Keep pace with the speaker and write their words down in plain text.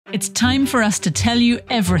It's time for us to tell you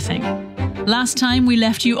everything. Last time we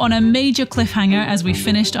left you on a major cliffhanger as we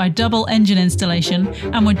finished our double engine installation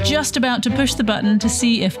and were just about to push the button to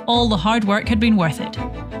see if all the hard work had been worth it.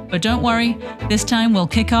 But don't worry, this time we'll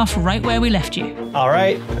kick off right where we left you. All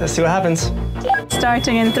right, let's see what happens.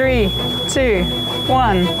 Starting in 3, 2,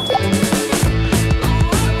 1.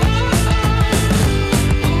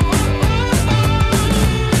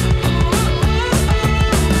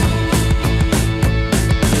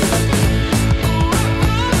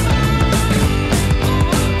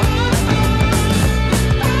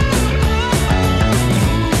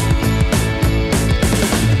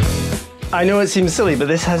 I know it seems silly, but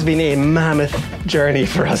this has been a mammoth journey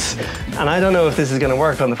for us. And I don't know if this is going to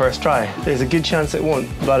work on the first try. There's a good chance it won't.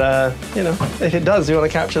 But, you know, if it does, we want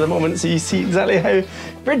to capture the moment so you see exactly how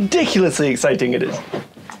ridiculously exciting it is.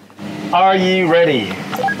 Are you ready?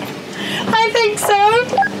 I think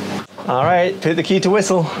so. All right, put the key to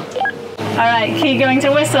whistle. All right, key going to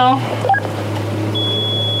whistle.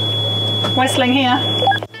 Whistling here.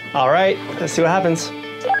 All right, let's see what happens.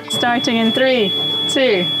 Starting in 3,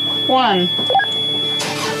 2, 1.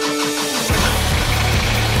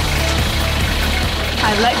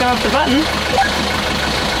 I've let go of the button.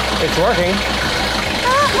 It's working.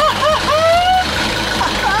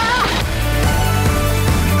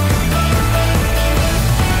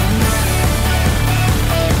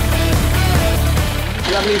 Do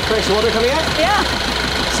you have any fresh water coming out? Yeah.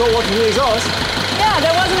 Salt water from the exhaust? Yeah,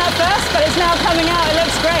 there wasn't at first, but it's now coming out. It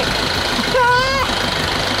looks great.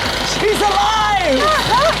 She's alive!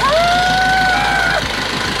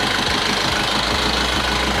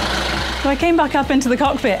 So I came back up into the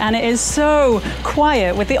cockpit and it is so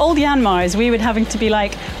quiet. With the old Yanmars, we would having to be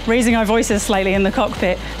like raising our voices slightly in the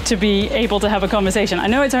cockpit to be able to have a conversation. I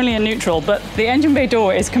know it's only in neutral, but the engine bay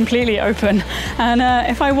door is completely open. And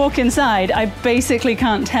if I walk inside, I basically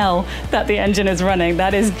can't tell that the engine is running.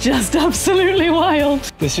 That is just absolutely wild.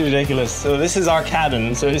 This is ridiculous. So this is our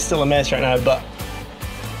cabin, so it's still a mess right now, but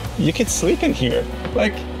you could sleep in here.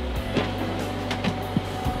 Like,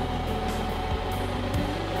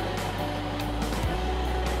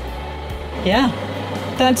 yeah,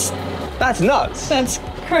 that's nuts. That's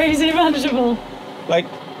crazy manageable. Like,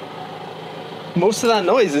 most of that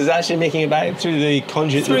noise is actually making it back through the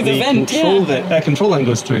conduit Through that the vent, control, yeah. Control line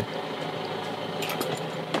goes through.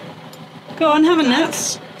 Go on, have a nap.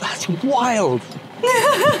 That's wild.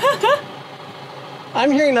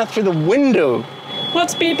 I'm hearing that through the window.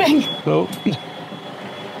 What's beeping? Oh.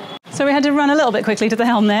 So we had to run a little bit quickly to the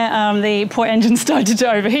helm there. The port engine started to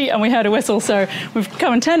overheat and we heard a whistle, so we've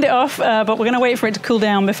come and turned it off, but we're going to wait for it to cool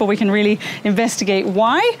down before we can really investigate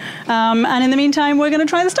why. And in the meantime, we're going to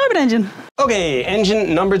try the starboard engine. Okay,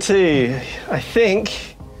 engine number 2. I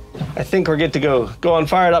think we're good to go. Go on,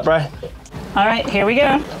 fire it up, Bri. All right, here we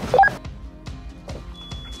go.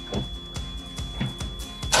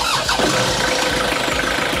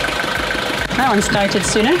 That one started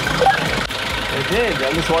sooner. It did.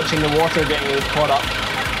 I'm just watching the water getting caught up.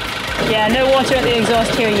 Yeah, no water at the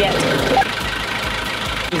exhaust here yet.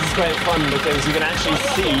 This is quite fun because you can actually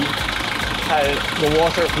see how the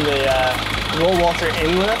water from the raw water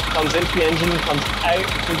inlet comes into the engine, comes out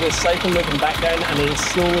through the siphon loop and back down, and then it's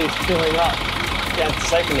slowly filling up the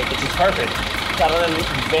siphon loop, which is perfect. That'll then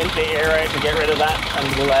vent the air out to get rid of that, and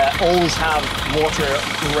we'll always have water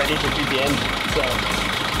ready to feed the engine. So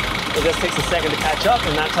it just takes a second to catch up,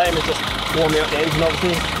 and that time it's just warming up the engine,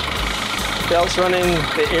 obviously. Belt's running,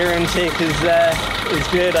 the air intake is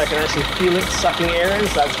good. I can actually feel it sucking air in,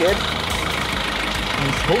 so that's good. And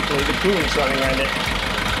hopefully the coolant's running around it.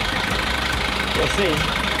 We'll see.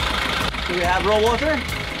 Do we have raw water?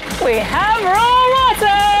 We have raw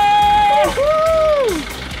water!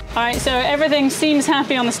 Woohoo! All right, so everything seems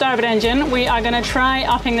happy on the starboard engine. We are going to try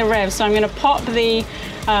upping the revs. So I'm going to pop the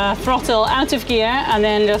throttle out of gear and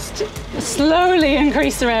then just slowly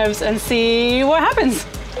increase the revs and see what happens.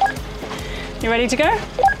 You ready to go?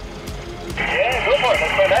 Yeah, go for it.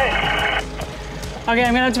 Let's find out. Okay,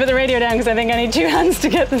 I'm gonna have to put the radio down because I think I need 2 hands to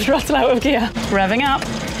get the throttle out of gear. Revving up.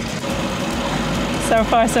 So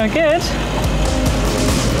far, so good.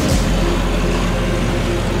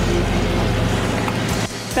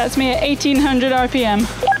 That's me at 1800 RPM.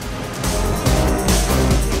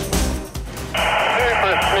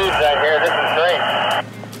 Super smooth out here. This is great.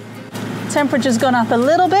 Temperature's gone up a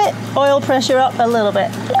little bit, oil pressure up a little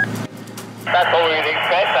bit. That's what we would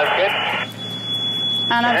expect. That's good.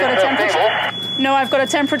 And I've got a temperature. No, I've got a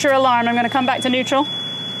temperature alarm. I'm going to come back to neutral.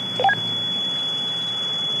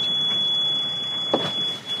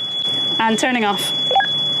 And turning off.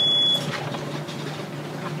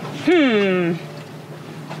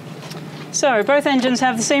 So both engines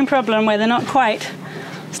have the same problem where they're not quite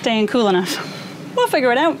staying cool enough. We'll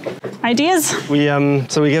figure it out. Ideas?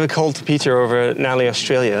 So we gave a call to Peter over at Nally,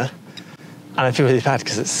 Australia, and I feel really bad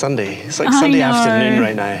because it's Sunday. It's like Sunday afternoon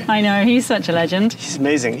right now. I know, he's such a legend. He's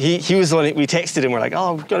amazing. He was the one, we texted him, we're like,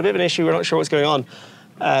 oh, we've got a bit of an issue, we're not sure what's going on.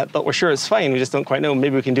 But we're sure it's fine, we just don't quite know,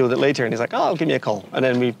 maybe we can deal with it later. And he's like, oh, give me a call. And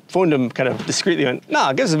then we phoned him kind of discreetly, went,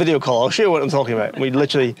 nah, give us a video call, I'll show you what I'm talking about. And we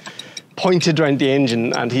literally pointed around the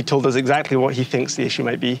engine and he told us exactly what he thinks the issue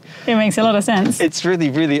might be. It makes a lot of sense. It's really,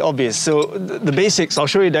 really obvious. So the basics, I'll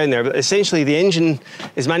show you down there, but essentially the engine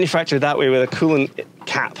is manufactured that way with a coolant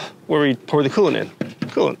cap where we pour the coolant in.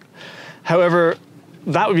 Coolant. However,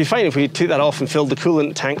 that would be fine if we took that off and filled the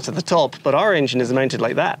coolant tank to the top, but our engine is mounted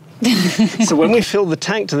like that. So when we fill the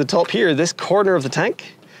tank to the top here, this corner of the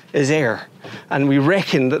tank is air. And we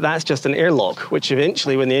reckon that that's just an airlock, which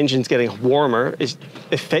eventually, when the engine's getting warmer, is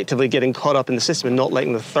effectively getting caught up in the system and not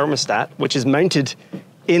letting the thermostat, which is mounted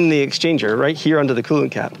in the exchanger right here under the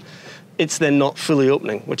coolant cap, it's then not fully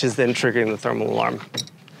opening, which is then triggering the thermal alarm.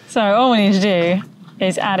 So all we need to do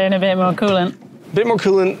is add in a bit more coolant. A bit more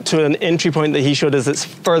coolant to an entry point that he showed us that's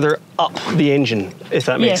further up the engine, if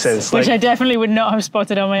that makes sense. Which I definitely would not have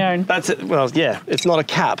spotted on my own. That's it. Well, yeah, it's not a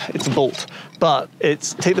cap, it's a bolt. But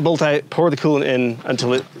it's take the bolt out, pour the coolant in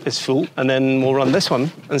until it is full, and then we'll run this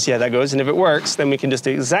one and see how that goes. And if it works, then we can just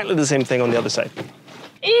do exactly the same thing on the other side.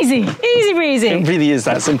 Easy, easy breezy. It really is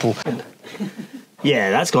that simple.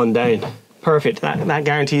 Yeah, that's gone down. Perfect. That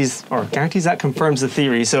guarantees, that confirms the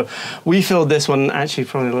theory. So we filled this one, actually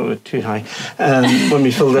probably a little bit too high, when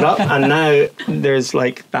we filled it up, and now there's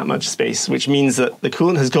like that much space, which means that the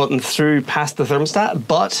coolant has gotten through past the thermostat,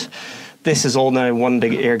 but this is all now one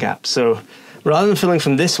big air gap. So rather than filling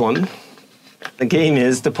from this one, the game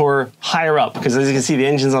is to pour higher up, because as you can see, the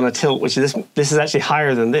engine's on a tilt, which this is actually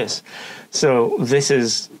higher than this. So this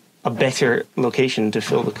is a better location to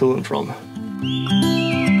fill the coolant from.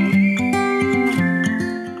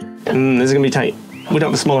 This is going to be tight. We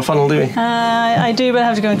don't have a smaller funnel, do we? I do, but I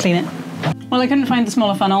have to go and clean it. Well, I couldn't find the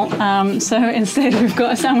smaller funnel, so instead we've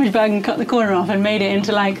got a sandwich bag and cut the corner off and made it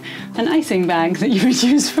into like an icing bag that you would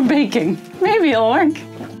use for baking. Maybe it'll work.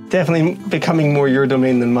 Definitely becoming more your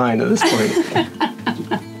domain than mine at this point.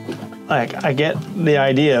 Like, I get the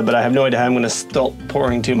idea, but I have no idea how I'm going to stop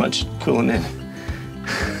pouring too much coolant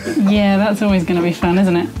in. Yeah, that's always going to be fun,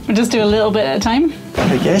 isn't it? We'll just do a little bit at a time.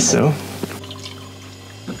 I guess so.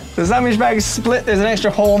 The sandwich bag is split, there's an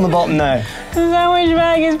extra hole in the bottom now. The sandwich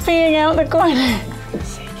bag is peeing out the corner.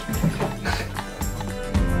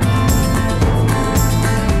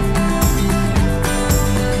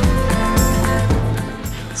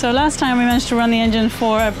 So last time we managed to run the engine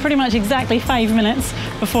for pretty much exactly 5 minutes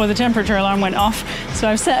before the temperature alarm went off. So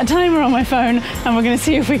I've set a timer on my phone and we're going to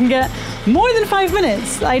see if we can get more than 5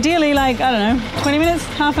 minutes. Ideally, like, I don't know, 20 minutes,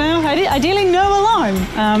 half an hour. Ideally no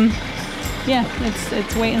alarm. Yeah,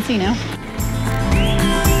 it's wait and see now.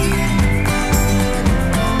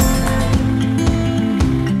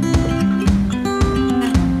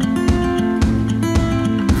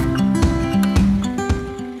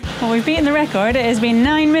 Well, we've beaten the record. It has been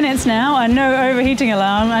 9 minutes now and no overheating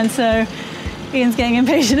alarm, and so Ian's getting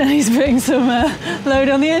impatient and he's putting some load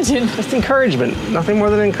on the engine. Just encouragement, nothing more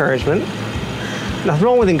than encouragement. Nothing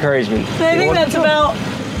wrong with encouragement. I think that's about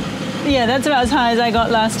as high as I got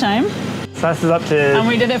last time. So that's up to... And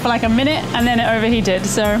we did it for like a minute and then it overheated,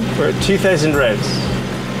 so... We're at 2,000 revs.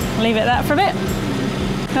 Leave it that for a bit.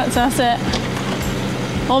 That's us at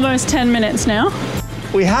almost 10 minutes now.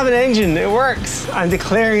 We have an engine, it works. I'm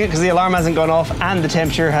declaring it because the alarm hasn't gone off and the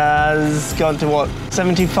temperature has gone to what,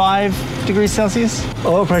 75 degrees Celsius?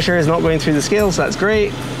 Oil pressure is not going through the scale, so that's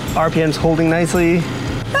great. RPM's holding nicely.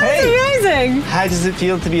 That's amazing! How does it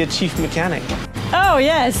feel to be a chief mechanic? Oh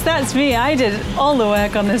yes, that's me. I did all the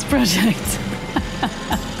work on this project.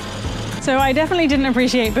 So I definitely didn't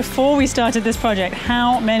appreciate before we started this project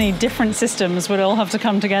how many different systems would all have to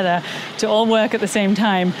come together to all work at the same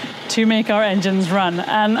time to make our engines run.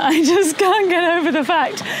 And I just can't get over the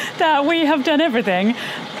fact that we have done everything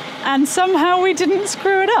and somehow we didn't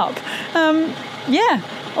screw it up. Yeah,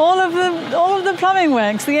 all of the plumbing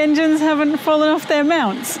works. The engines haven't fallen off their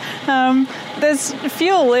mounts. There's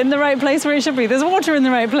fuel in the right place where it should be. There's water in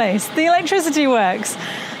the right place. The electricity works.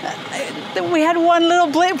 We had one little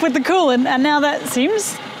blip with the coolant, and now that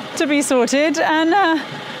seems to be sorted. And I'm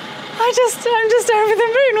just over the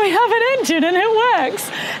moon. We have an engine, and it works.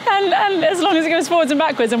 And as long as it goes forwards and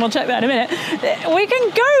backwards, and we'll check that in a minute, we can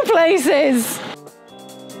go places.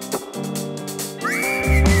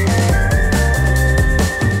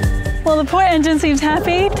 Well, the port engine seems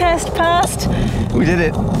happy. Test passed. We did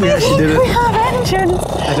it. We actually did We it. have engines.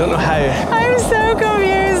 I don't know how. I'm so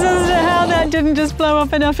confused as to how that didn't just blow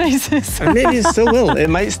up in our faces. And maybe it still will. It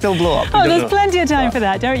might still blow up. We Oh, don't there's know. plenty of time for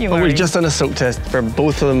that, don't you But worry. we've just done a soak test for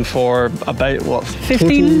both of them for about, what,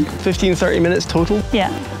 15? 15, 30 minutes total.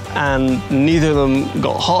 Yeah. And neither of them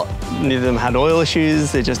got hot, neither of them had oil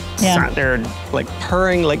issues. They just sat there like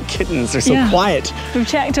purring like kittens. They're so quiet. We've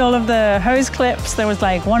checked all of the hose clips. There was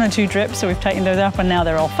like 1 or 2 drips, so we've tightened those up and now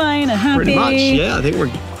they're all fine and happy. Pretty much, yeah, I think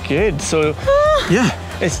we're good. So, yeah,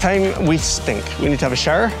 it's time we stink. We need to have a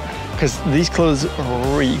shower because these clothes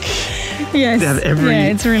reek. Yes. They have every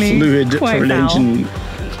it's really fluid quite from an foul. engine.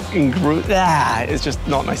 It's just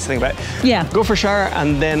not nice to think about. Yeah. Go for a shower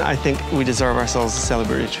and then I think we deserve ourselves a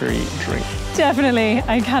celebratory drink. Definitely.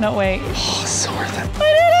 I cannot wait. Oh, it's so worth it.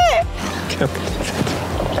 I did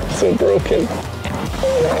it! So broken.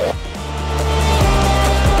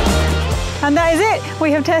 And that is it.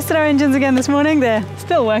 We have tested our engines again this morning. They're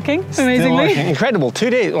still working, amazingly. Still working. Incredible. 2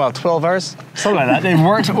 days, well, 12 hours, something like that. They've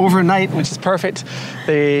worked overnight, which is perfect.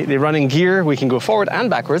 They run in gear. We can go forward and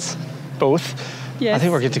backwards, both. Yes. I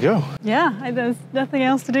think we're good to go. Yeah, there's nothing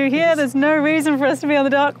else to do here. There's no reason for us to be on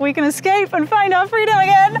the dock. We can escape and find our freedom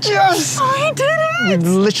again. Yes! I did it! We've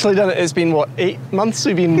literally done it. It's been, what, 8 months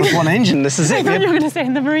we've been with one engine. This is I it. thought you were going to say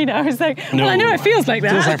in the marina. I was like, No. well, I know it feels like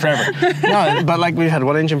that. Feels like forever. No, but like we've had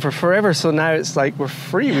one engine for forever, so now it's like we're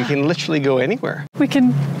free. We can literally go anywhere. We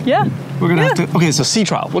can, yeah. We're gonna have to. Okay, so sea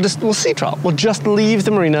trial. We'll sea trial. We'll just leave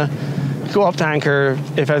the marina, go up to anchor.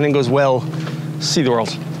 If everything goes well, see the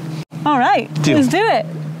world. All right, Deal. let's do it.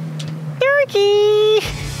 Turkey.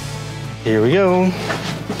 Here we go.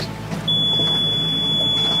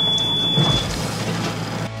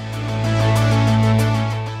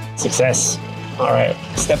 Success. All right.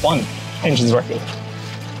 Step 1. Engine's working.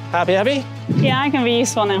 Happy, happy? Yeah, I can be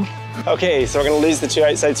useful now. Okay, so we're gonna lose the 2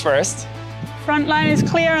 outsides first. Front line is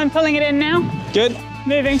clear. I'm pulling it in now. Good.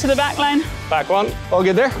 Moving to the back line. Back one. All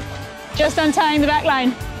good there? Just untying the back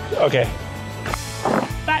line. Okay.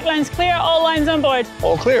 Back line's clear. All lines on board.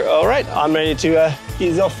 All clear. All right. I'm ready to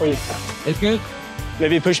ease off for you. It's good.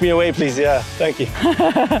 Maybe push me away, please. Yeah, thank you.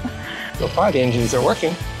 So far, the engines are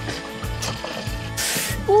working.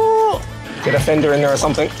 Ooh. Get a fender in there or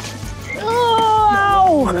something. Oh,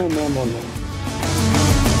 ow. No.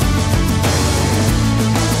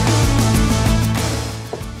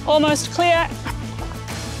 Almost clear.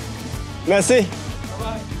 Messy?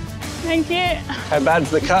 Thank you. How bad's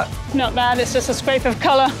the cut? Not bad. It's just a scrape of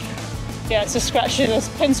colour. Yeah, it's a scratch. There's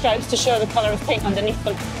pinstripes to show the colour of paint underneath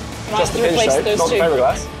them. Might Just have the to replace pinstripe, those not the two.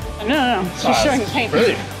 fiberglass. No. It's just showing the paint.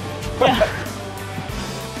 Brilliant. Yeah.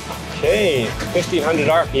 Okay, 1500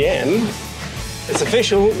 RPM. It's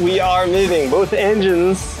official. We are moving both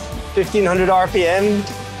engines 1500 RPM.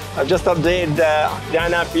 I've just updated the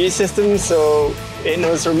INAP system, so it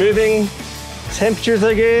knows we're moving. Temperatures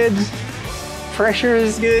are good. Pressure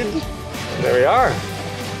is good. There we are.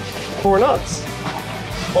 4 knots.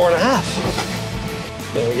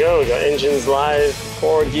 4.5. There we go. We got engines live,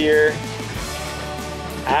 forward gear.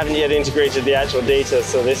 I haven't yet integrated the actual data,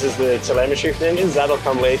 so this is the telemetry for the engines. That'll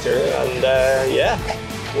come later. And yeah,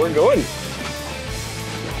 we're going.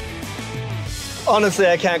 Honestly,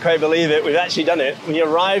 I can't quite believe it. We've actually done it. We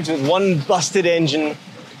arrived with one busted engine,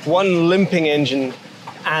 one limping engine.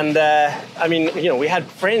 And I mean, you know, we had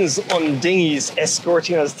friends on dinghies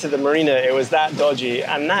escorting us to the marina. It was that dodgy.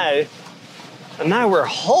 And now we're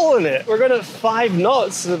hauling it. We're going at 5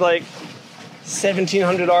 knots with like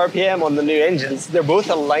 1700 RPM on the new engines. They're both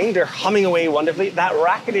aligned. They're humming away wonderfully. That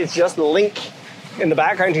racket is just Link in the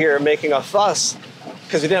background here making a fuss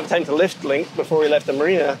because we didn't have time to lift Link before we left the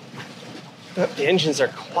marina. But the engines are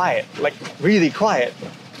quiet, like really quiet.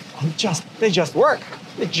 They just work.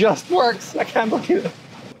 It just works. I can't believe it.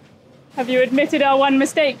 Have you admitted our one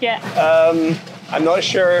mistake yet? I'm not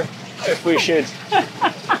sure if we should.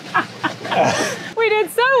 We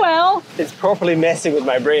did so well. It's properly messing with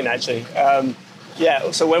my brain, actually.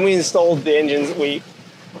 Yeah, so when we installed the engines, we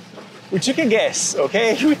took a guess,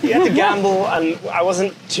 okay? We had to gamble, and I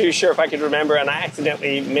wasn't too sure if I could remember, and I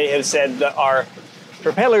accidentally may have said that our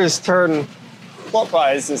propellers turn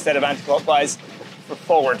clockwise instead of anti-clockwise for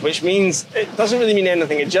forward, which means it doesn't really mean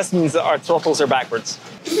anything. It just means that our throttles are backwards.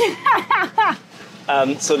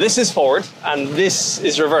 So this is forward, and this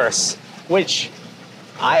is reverse, which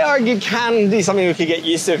I argue can be something we could get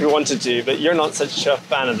used to if we wanted to, but you're not such a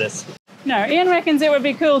fan of this. No, Ian reckons it would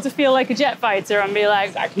be cool to feel like a jet fighter and be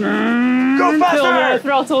like, Go pull the faster!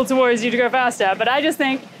 throttle towards you to go faster. But I just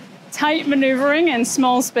think tight maneuvering in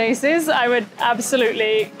small spaces, I would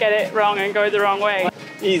absolutely get it wrong and go the wrong way.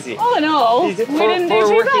 Easy. All in all, Easy. we didn't do for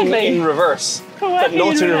too working badly. in reverse. but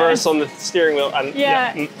not to reverse on the steering wheel. And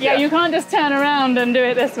yeah, you can't just turn around and do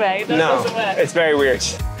it this way. That doesn't work. It's very weird.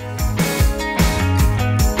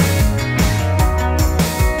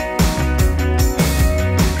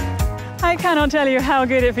 I cannot tell you how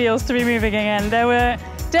good it feels to be moving again. There were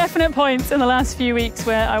definite points in the last few weeks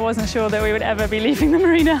where I wasn't sure that we would ever be leaving the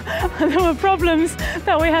marina. There were problems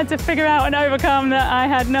that we had to figure out and overcome that I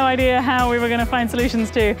had no idea how we were going to find solutions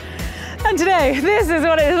to. And today, this is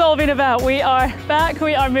what it has all been about. We are back,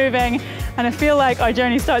 we are moving, and I feel like our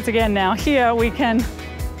journey starts again now. Here we can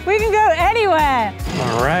go anywhere.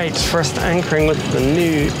 All right, first anchoring with the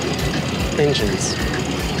new engines.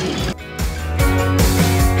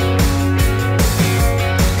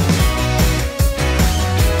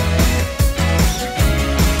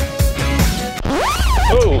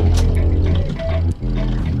 Oh!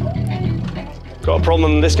 Got a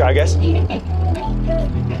problem with this guy, I guess.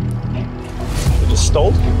 Just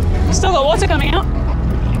stalled. Still got water coming out.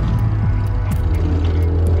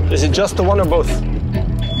 Is it just the one or both?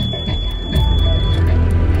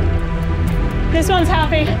 This one's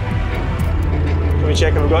happy. Let me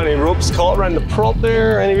check if we've got any ropes caught around the prop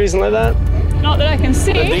there, any reason like that? Not that I can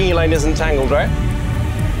see. The dinghy line isn't tangled, right?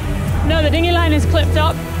 No, the dinghy line is clipped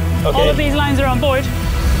up. Okay. All of these lines are on board.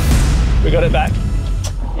 We got it back.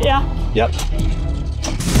 Yeah. Yep.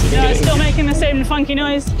 No, it's still making the same funky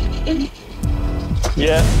noise.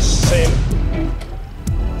 Yeah, same.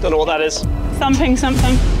 Don't know what that is. Thumping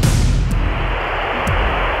something.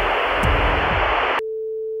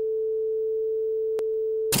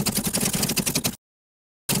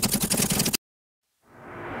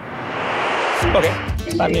 Okay,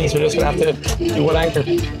 that means we're just gonna have to do one anchor.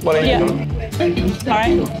 One anchor. All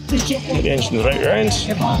right. Get the engines right around.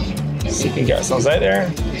 See if we can get ourselves out there.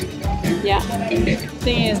 Yeah.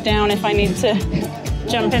 Dinghy is down if I need to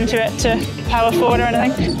jump into it to power forward or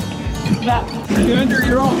anything. That. Are you under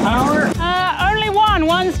your own power? Only one.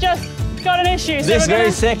 One's just got an issue. So This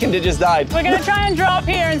very second it just died. We're gonna try and drop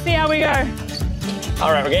here and see how we go.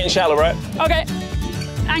 All right, we're getting shallow, right? Okay.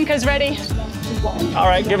 Anchor's ready. All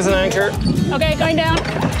right, give us an anchor. Okay, going down.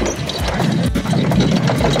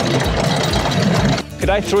 Could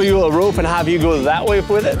I throw you a rope and have you go that way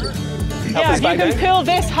with it? Help Yeah, us if back you can down? pull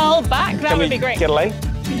this hull back, that would be great. Get a line?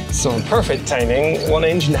 So in perfect timing, one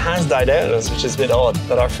engine has died out on us, which is a bit odd.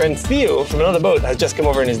 But our friend Theo from another boat has just come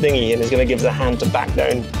over in his dinghy and is going to give us a hand to back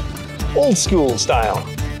down, old school style.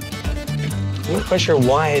 I'm not quite sure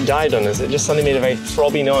why it died on us. It just suddenly made a very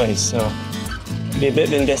throbby noise. So it'll be a bit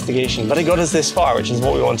of investigation. But it got us this far, which is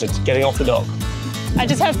what we wanted, getting off the dock. I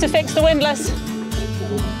just have to fix the windlass.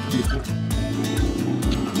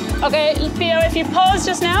 Okay, Theo, if you pause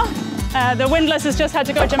just now, the windlass has just had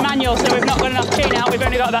to go to manual, so we've not got enough chain out. We've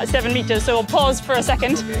only got about 7 meters, so we'll pause for a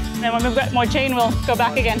second. And then when we've got more chain, we'll go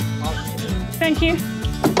back again. Thank you.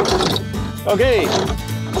 Okay.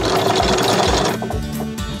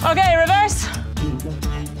 Okay, reverse.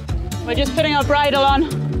 We're just putting our bridle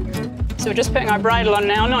on. So we're just putting our bridle on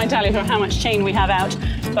now. Not entirely sure how much chain we have out,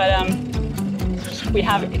 but we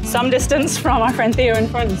have some distance from our friend Theo in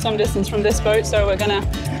front and some distance from this boat, so we're gonna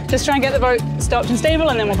just try and get the boat stopped and stable,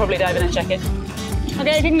 and then we'll probably dive in and check it.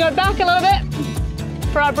 Okay, if you can go back a little bit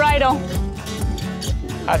for our bridle.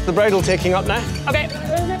 That's the bridle taking up now. Okay.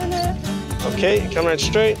 Okay, come right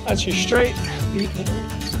straight. That's you straight.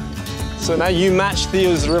 So now you match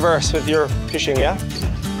Theo's reverse with your pushing, yeah?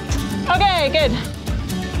 Okay, good.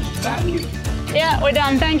 Yeah, we're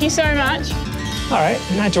done. Thank you so much. All right,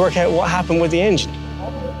 now I had to work out what happened with the engine.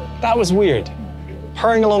 That was weird.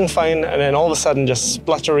 Purring along fine, and then all of a sudden just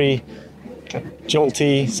spluttery, kind of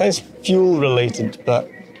jolty. Sounds fuel related, but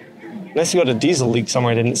unless you got a diesel leak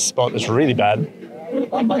somewhere I didn't spot that's really bad.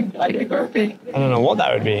 I don't know what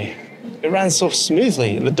that would be. It ran so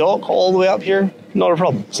smoothly. The dock all the way up here, not a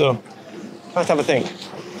problem. So I have to have a think.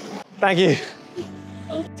 Thank you.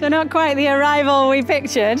 So not quite the arrival we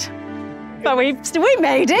pictured, but we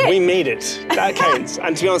made it. We made it. That counts.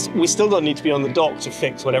 And to be honest, we still don't need to be on the dock to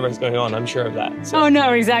fix whatever's going on. I'm sure of that. So, Oh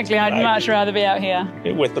no, exactly. I'd much rather be out here.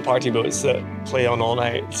 with the party boats that play on all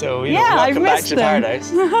night. So, you Yeah, know, I've welcome back missed to them. paradise.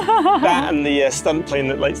 That and the stunt plane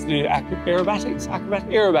that likes to do aerobatics.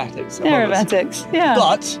 Aerobatics, yeah.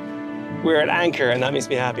 But we're at anchor, and that makes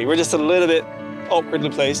me happy. We're just a little bit awkwardly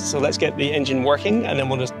placed, so let's get the engine working, and then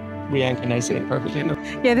we'll just re-anchor nicely and perfectly.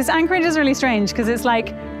 Yeah, this anchorage is really strange because it's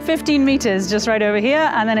like 15 meters just right over here,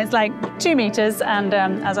 and then it's like 2 meters. And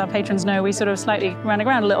as our patrons know, we sort of slightly ran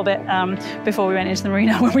aground a little bit before we went into the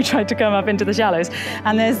marina when we tried to come up into the shallows.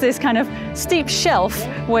 And there's this kind of steep shelf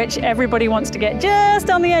which everybody wants to get just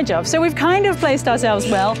on the edge of. So we've kind of placed ourselves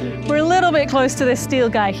well. We're a little bit close to this steel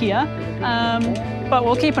guy here. but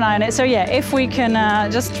we'll keep an eye on it. So yeah, if we can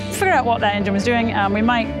just figure out what that engine was doing, we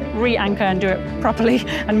might re-anchor and do it properly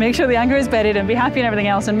and make sure the anchor is bedded and be happy and everything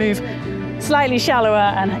else and move slightly shallower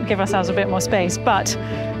and give ourselves a bit more space. But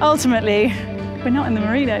ultimately, we're not in the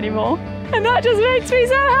marina anymore. And that just makes me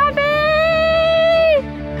so happy!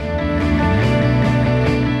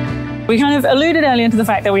 We kind of alluded earlier to the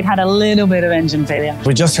fact that we'd had a little bit of engine failure.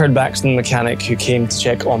 We just heard back from the mechanic who came to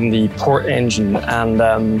check on the port engine, and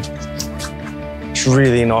it's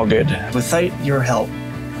really not good. Without your help,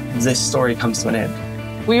 this story comes to an end.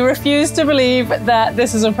 We refuse to believe that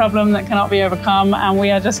this is a problem that cannot be overcome, and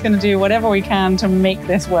we are just going to do whatever we can to make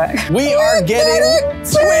this work. We are getting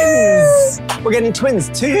twins! We're getting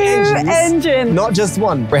twins, two engines. Not just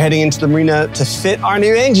one. We're heading into the marina to fit our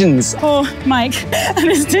new engines. Poor Mike, and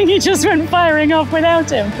his dinghy just went firing off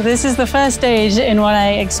without him. This is the first stage in what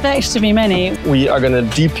I expect to be many. We are going to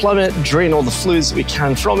deplumb it, drain all the fluids that we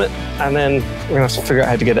can from it, and then we're going to have to figure out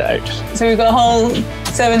how to get it out. So we've got a whole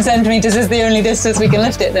 7 centimeters is the only distance we can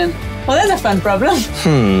lift it then. Well, there's a fun problem.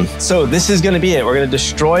 So this is going to be it. We're going to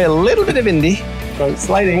destroy a little bit of Indy from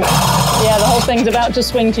sliding. Yeah, the whole thing's about to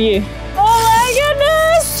swing to you. Oh my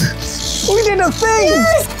goodness! We did a thing!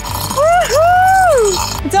 Yes!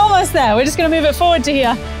 Woohoo! It's almost there. We're just going to move it forward to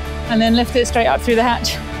here and then lift it straight up through the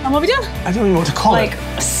hatch. And we'll be done. I don't even know what to call it.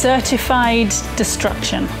 Like certified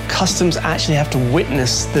destruction. Customs actually have to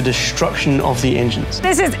witness the destruction of the engines.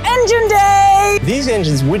 This is engine day! These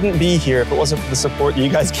engines wouldn't be here if it wasn't for the support you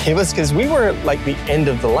guys gave us, because we were like the end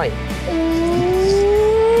of the line.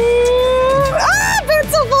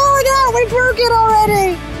 Bits are falling out! We broke it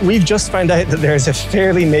already! We've just found out that there's a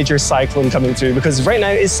fairly major cyclone coming through, because right now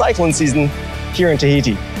is cyclone season here in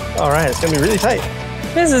Tahiti. All right, it's gonna be really tight.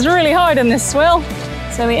 This is really hard in this swell.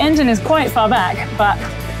 So the engine is quite far back, but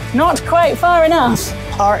not quite far enough.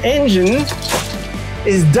 Our engine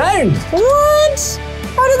is down. What?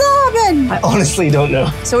 How did that happen? I honestly don't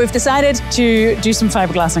know. So we've decided to do some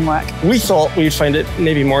fiberglassing work. We thought we'd find it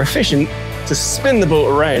maybe more efficient to spin the boat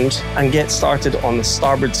around and get started on the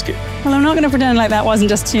starboard skip. Well, I'm not going to pretend like that wasn't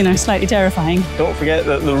just, slightly terrifying. Don't forget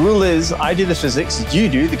that the rule is I do the physics, you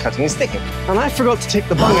do the cutting and sticking. And I forgot to take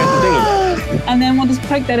the bung out the dinghy. And then we'll just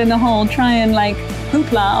poke that in the hole, try and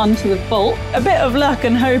hoopla onto the bolt. A bit of luck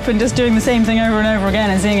and hope and just doing the same thing over and over again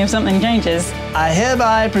and seeing if something changes. I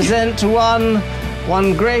hereby present to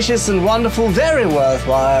one gracious and wonderful, very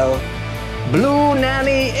worthwhile, Blue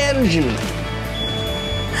Nanny engine.